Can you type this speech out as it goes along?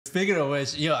Speaking of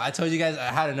which, I told you guys I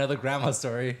had another grandma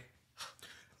story.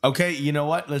 Okay, you know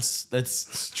what? Let's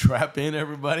strap in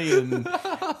everybody, and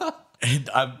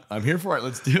I'm here for it.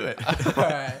 Let's do it. All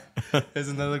right, there's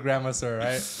another grandma story,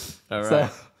 right? All right. So,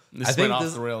 this went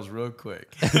off the rails real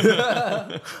quick.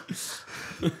 All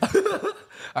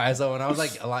right, so when I was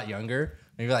like a lot younger,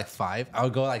 maybe like 5, I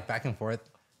would go like back and forth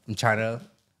from China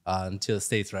to the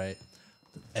States, right?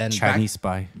 And Chinese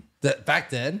spy. Back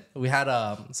then we had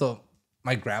so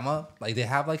my grandma, like, they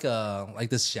have like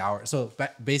this shower. So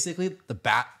basically the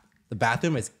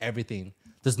bathroom is everything.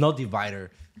 There's no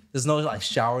divider. There's no like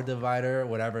shower divider or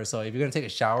whatever. So if you're gonna take a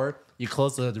shower, you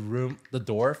close the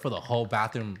door for the whole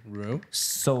bathroom room.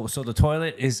 So the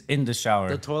toilet is in the shower.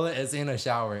 The toilet is in a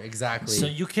shower, exactly. So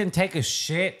you can take a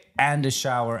shit and a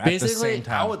shower at basically, the same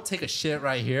time. I would take a shit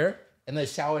right here, and the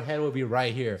shower head would be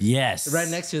right here. Yes. Right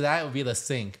next to that would be the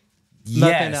sink. Yes.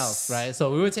 Nothing else, right?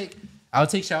 So I would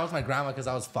take showers with my grandma because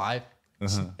I was 5,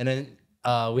 and then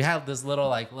we have this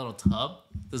little tub,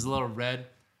 this little red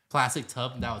plastic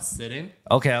tub that was sitting.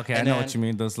 Okay, I know then, what you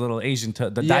mean. Those little Asian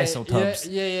Daiso tubs.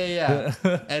 Yeah.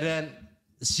 And then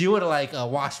she would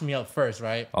wash me up first,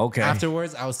 right? Okay.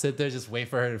 Afterwards, I would sit there, just wait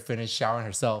for her to finish showering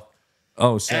herself.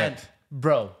 Oh shit. And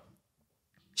bro,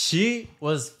 she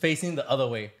was facing the other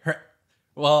way.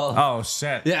 Oh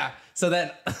shit. Yeah. So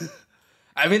then,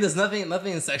 I mean, there's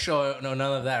nothing sexual, no,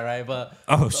 none of that, right? But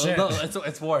shit. no,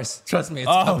 it's worse. Trust me, it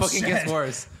fucking shit. gets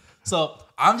worse. So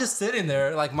I'm just sitting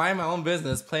there, like, minding my own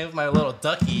business, playing with my little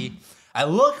ducky. I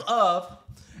look up,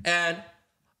 and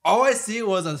all I see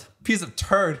was a piece of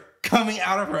turd coming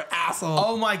out of her asshole.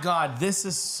 Oh my god, this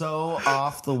is so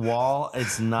off the wall.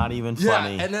 It's not even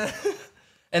funny. Yeah,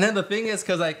 and then the thing is,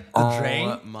 because like the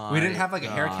drain, we didn't have like a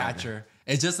hair catcher.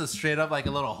 It's just a straight up like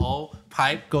a little hole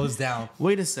pipe goes down.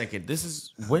 Wait a second.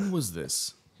 When was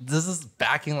this? This is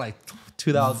back in like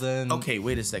 2000. Okay,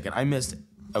 wait a second. I missed.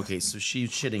 Okay, so she's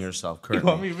shitting herself You currently.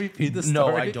 want me to repeat the story?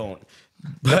 No, I don't.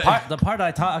 The part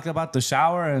I talk about the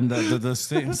shower and the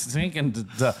sink and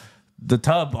the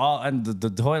tub and the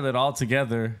toilet all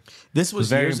together. This was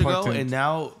very years important. ago, and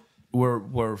now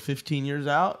we're 15 years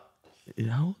out.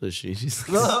 How old is she? She's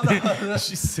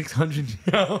she's 600.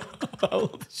 How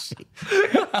old is she?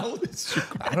 How old is she?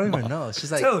 I don't even know.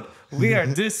 She's like, Dude, we are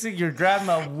dissing your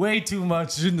grandma way too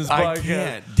much in this podcast. I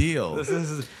can't deal.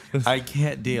 I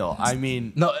can't deal. I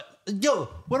mean, no, yo,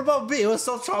 what about me? It was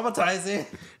so traumatizing.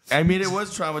 it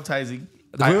was traumatizing.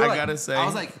 I gotta say, I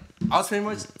was pretty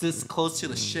much this close to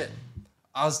the shit.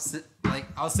 I was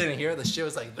sitting here. The shit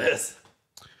was like this.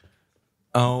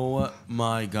 oh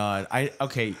my god.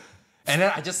 Okay. And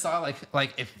then I just saw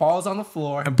like it falls on the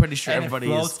floor. I'm pretty sure and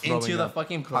everybody it is floats into throwing the up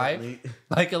fucking pipe currently.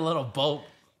 like a little boat,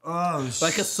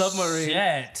 like a submarine.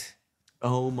 Shit.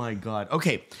 Oh my god.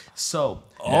 Okay, so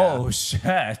Oh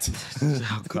shit.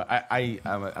 oh god,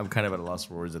 I'm kind of at a loss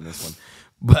for words in this one,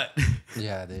 but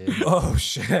Yeah, dude. Oh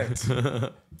shit.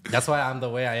 That's why I'm the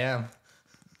way I am.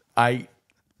 and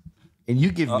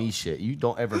you give me shit. You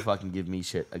don't ever fucking give me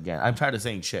shit again. I'm tired of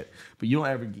saying shit, but you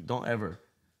don't ever.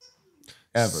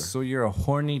 So you're a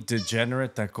horny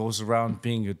degenerate that goes around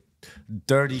being a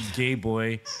dirty gay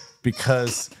boy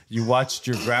because you watched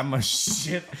your grandma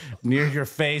shit near your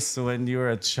face when you were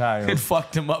a child. It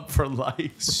fucked him up for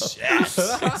life. Shit.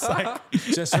 It's like,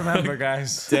 just remember,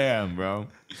 guys. Damn, bro.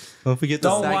 Don't forget the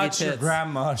Don't saggy watch your tits.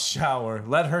 grandma shower.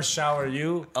 Let her shower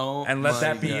you, and let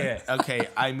that be it. Okay,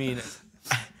 I mean,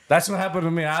 That's what happened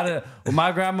to me.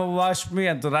 My grandma washed me,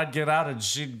 and then I'd get out and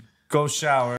she'd go shower.